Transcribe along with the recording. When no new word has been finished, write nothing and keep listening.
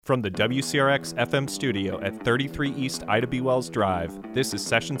From the WCRX FM studio at 33 East Ida B. Wells Drive, this is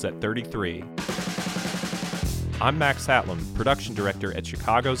Sessions at 33. I'm Max Hatlam, production director at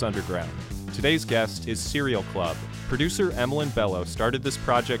Chicago's Underground. Today's guest is Serial Club. Producer Emmeline Bello started this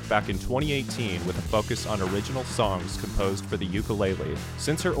project back in 2018 with a focus on original songs composed for the ukulele.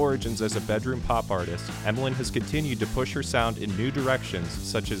 Since her origins as a bedroom pop artist, Emmeline has continued to push her sound in new directions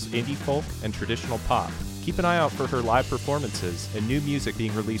such as indie folk and traditional pop. Keep an eye out for her live performances and new music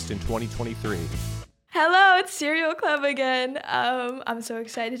being released in 2023. Hello, it's Serial Club again. I'm so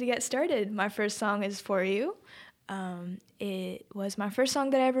excited to get started. My first song is For You. It was my first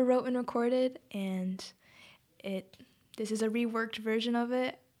song that I ever wrote and recorded, and this is a reworked version of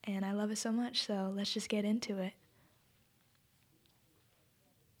it, and I love it so much, so let's just get into it.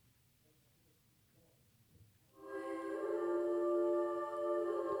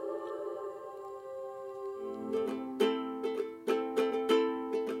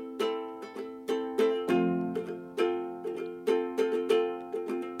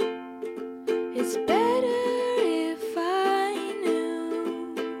 It's better if I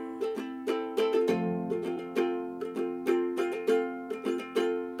knew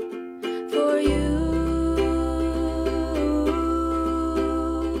for you,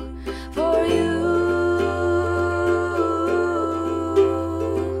 for you.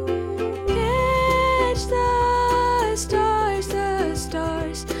 Catch the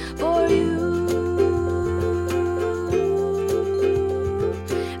stars for you.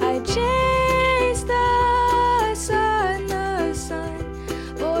 I chase the sun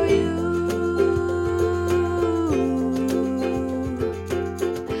for you.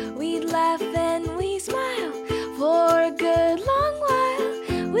 We'd laugh and we smile for a good long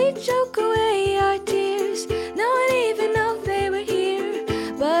while. We'd choke away our tears, no one even know they were here.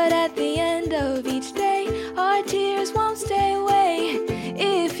 But at the end of each day, our tears won't stay away.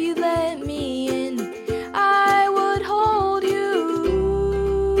 If you let me in, I would hold you.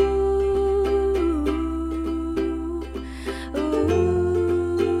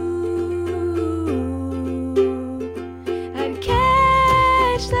 I'd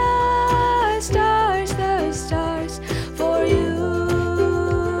catch the stars for you.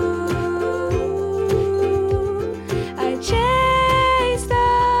 I'd chase the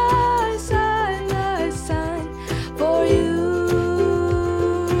sun for you.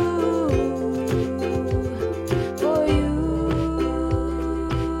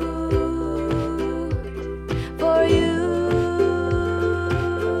 For you.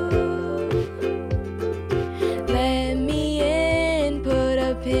 Let me in, put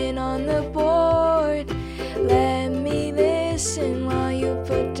a pin on the board. Let me listen while you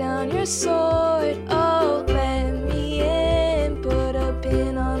put down your sword. Oh, let me in, put a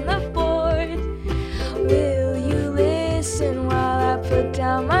pin on the board. Will you listen while I put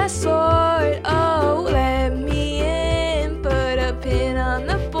down my sword? Oh, let me in, put a pin on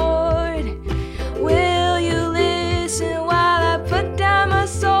the board. Will you listen while I put down my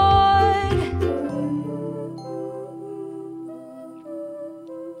sword?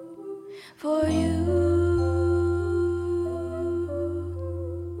 For you,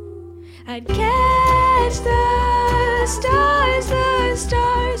 I'd catch the stars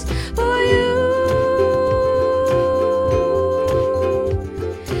for you.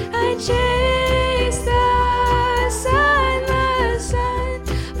 I'd chase the sun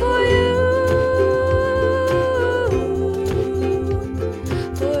for you.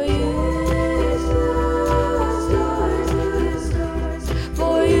 For you,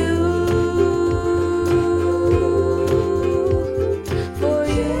 for you,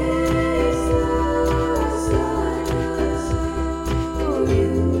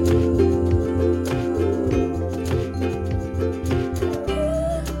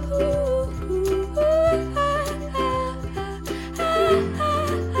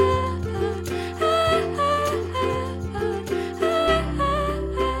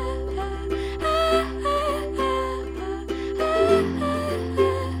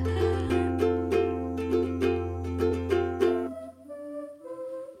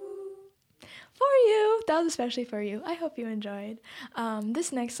 for you. That was especially for you. I hope you enjoyed.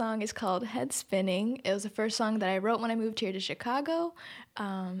 This next song is called Head Spinning. It was the first song that I wrote when I moved here to Chicago,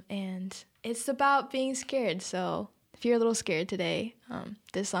 and it's about being scared. So if you're a little scared today,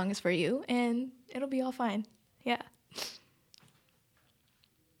 this song is for you, and it'll be all fine. Yeah.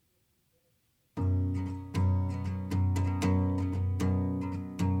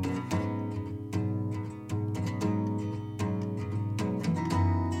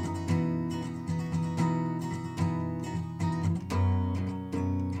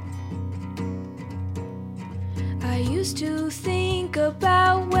 I used to think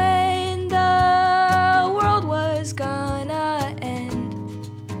about when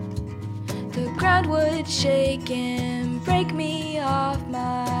shake and break me off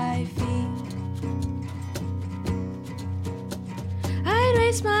my feet. I'd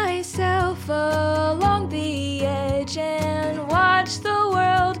raise myself along the edge and watch the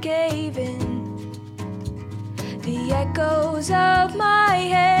world cave in. The echoes of my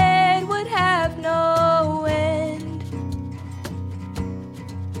head would have no end.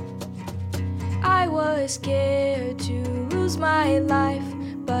 I was scared to lose my life,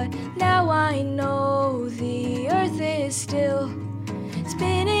 but now I know the earth is still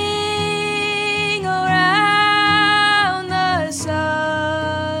spinning around the sun.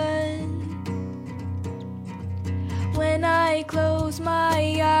 When I close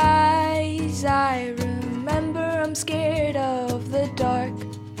my eyes, I remember I'm scared of the dark.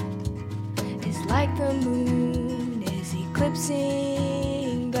 It's like the moon is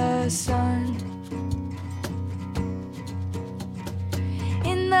eclipsing the sun.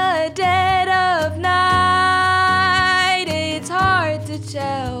 In the dead of night, it's hard to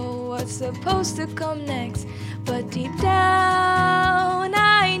tell what's supposed to come next, but deep down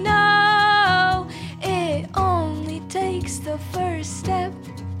I know it only takes the first step.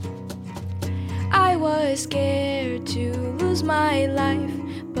 I was scared to lose my life,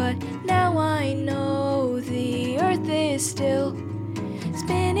 but now I know the earth is still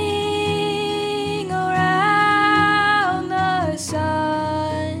spinning around the sun.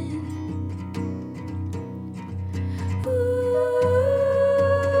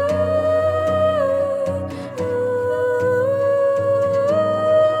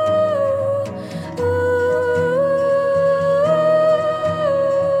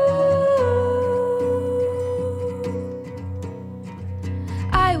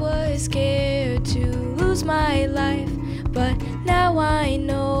 Scared to lose my life, but now I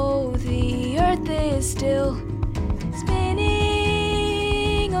know the earth is still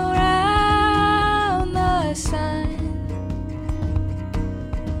spinning around the sun.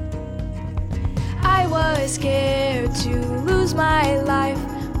 I was scared to lose my life,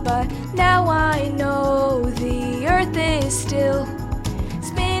 but now I know the earth is still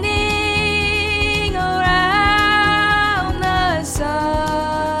spinning around the sun.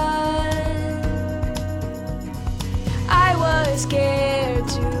 Scared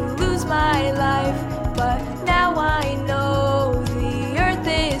to lose my life, but now I know the earth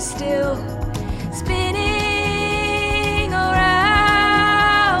is still spinning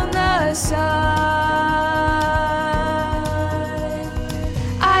around the sun.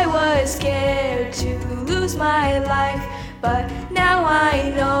 I was scared to lose my life, but now I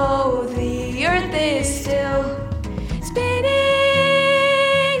know the earth is still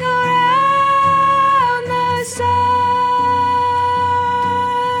spinning around the sun.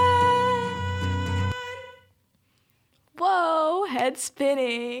 Head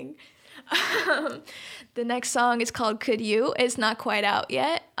spinning. The next song is called Could You. It's not quite out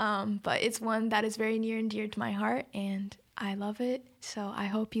yet, but it's one that is very near and dear to my heart, and I love it, so I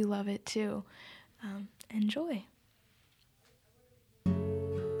hope you love it too. Enjoy.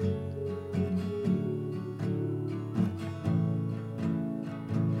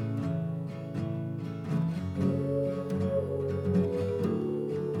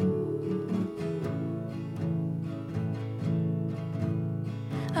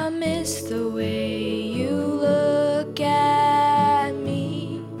 I miss the way you look at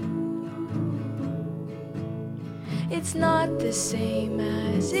me. It's not the same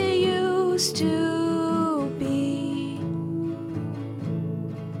as it used to be.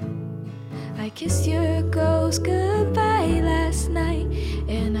 I kissed your ghost goodbye last night,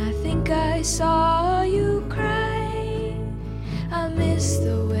 and I think I saw you cry. I miss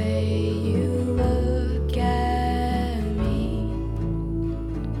the way you look at me.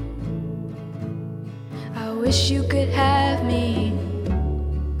 I wish you could have me.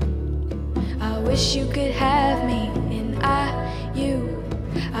 I wish you could have me, and you.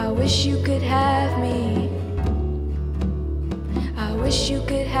 I wish you could have me. I wish you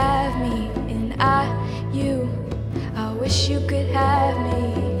could have me, and you. I wish you could have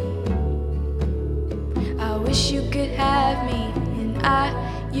me. I wish you could have me, and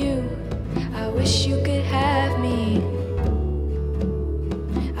you. I wish you could have me.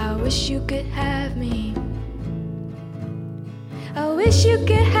 I wish you could have me. I wish you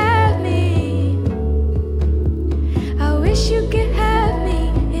could have me. I wish you could have me,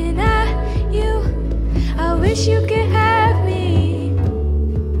 and you. I wish you could have me.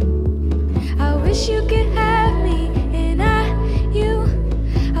 I wish you could have me, and you.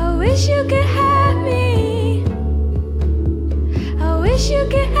 I wish you could have me. I wish you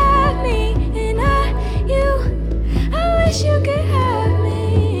could have me, and you. I wish you could have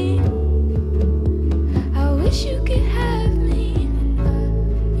me.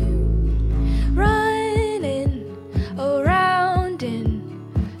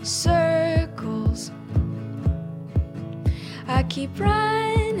 circles. I keep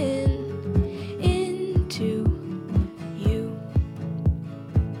running into you,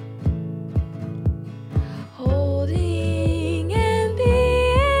 holding and being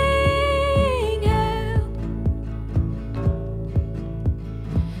held.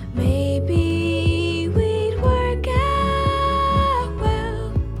 Maybe we'd work out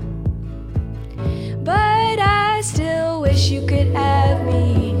well, but I still wish you could have me.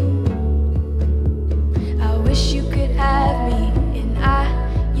 I wish you could have me, and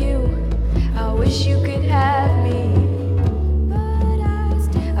you. I wish you could have me, but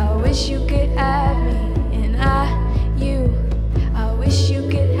I wish you could have me, and you. I wish you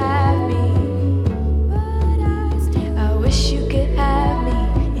could have me, but I wish you could have me,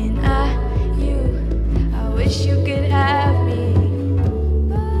 and you. I wish you could have me,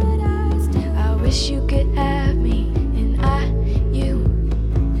 but I wish you could have me, and you.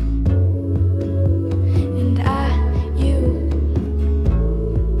 And you.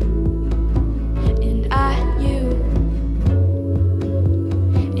 And you. And you.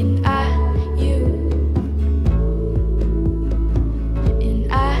 And you. And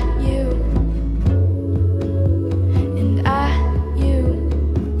you.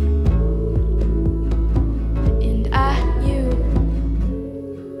 And you.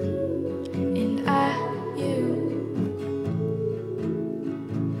 And you.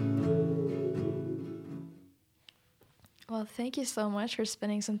 Well, thank you so much for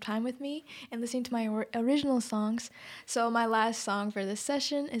spending some time with me and listening to my original songs. So my last song for this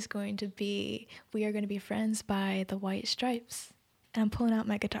session is going to be We Are Going to Be Friends by The White Stripes. And I'm pulling out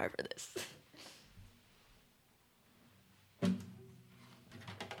my guitar for this.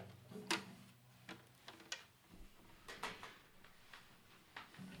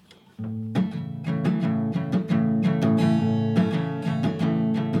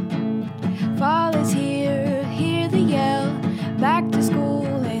 Fall is here, hear the yell, back to school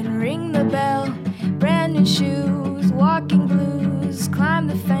and ring the bell. Brand new shoes, walking blues, climb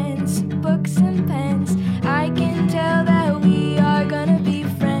the fence, books and pens. I can tell that we are gonna be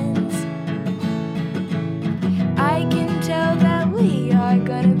friends. I can tell that we are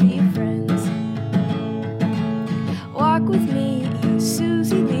gonna be friends. Walk with me,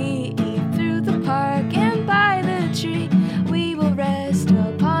 Susie Lee, through the park and by the tree. We will rest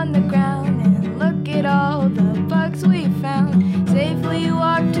upon the ground and look at all the bugs we found. Safely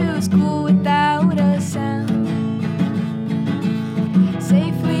walk to school without a sound.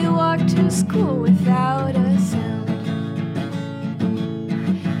 Safely walk to school without a sound.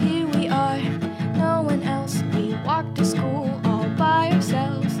 Here we are, no one else. We walk to school all by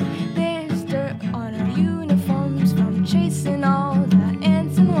ourselves. There's dirt on our uniforms from chasing all the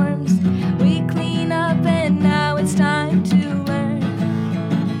ants and worms. We clean up and now it's time to learn.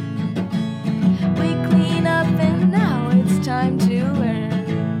 We clean up and now it's time to learn.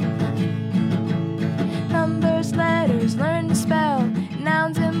 Numbers, letters, learn to spell,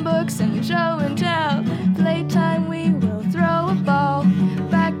 nouns and books and show and tell. Playtime we will throw a ball,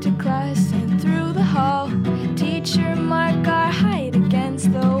 back to class and through the hall. Teacher mark our height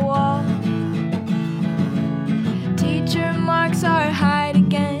against the wall. Teacher marks our height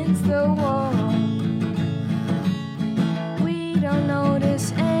against the wall. We don't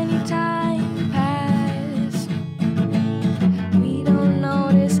notice any time pass. We don't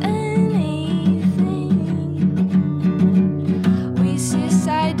notice anything. We sit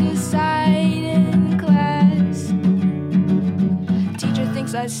side to side in class. Teacher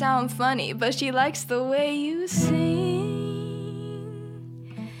thinks I sound funny, but she likes the way you sing.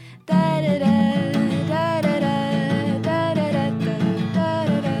 Da da da da da da da da da da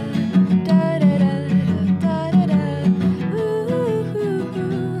da da da da da. Ooh,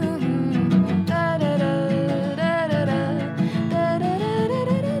 da da da da da da da da da.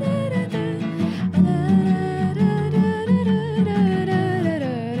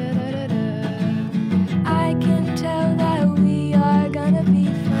 I can tell that we are gonna be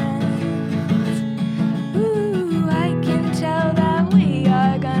friends. Ooh, I can tell that we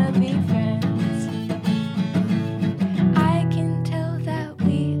are gonna be friends. I can tell that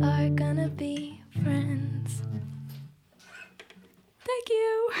we are gonna be friends. Thank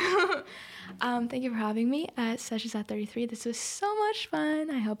you. Thank you for having me at Sessions at 33. This was so much fun.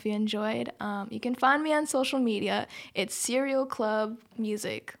 I hope you enjoyed. You can find me on social media. It's Cereal Club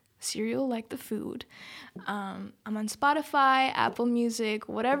Music. Cereal like the food. I'm on Spotify, Apple Music,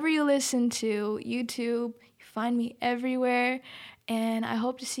 whatever you listen to, YouTube. You find me everywhere. And I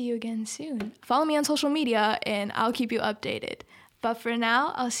hope to see you again soon. Follow me on social media and I'll keep you updated. But for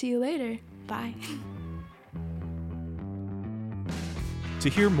now, I'll see you later. Bye. To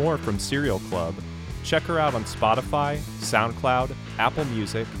hear more from Serial Club, check her out on Spotify, SoundCloud, Apple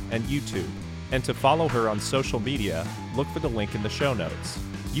Music, and YouTube. And to follow her on social media, look for the link in the show notes.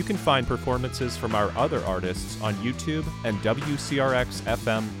 You can find performances from our other artists on YouTube and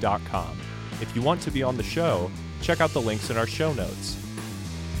WCRXFM.com. If you want to be on the show, check out the links in our show notes.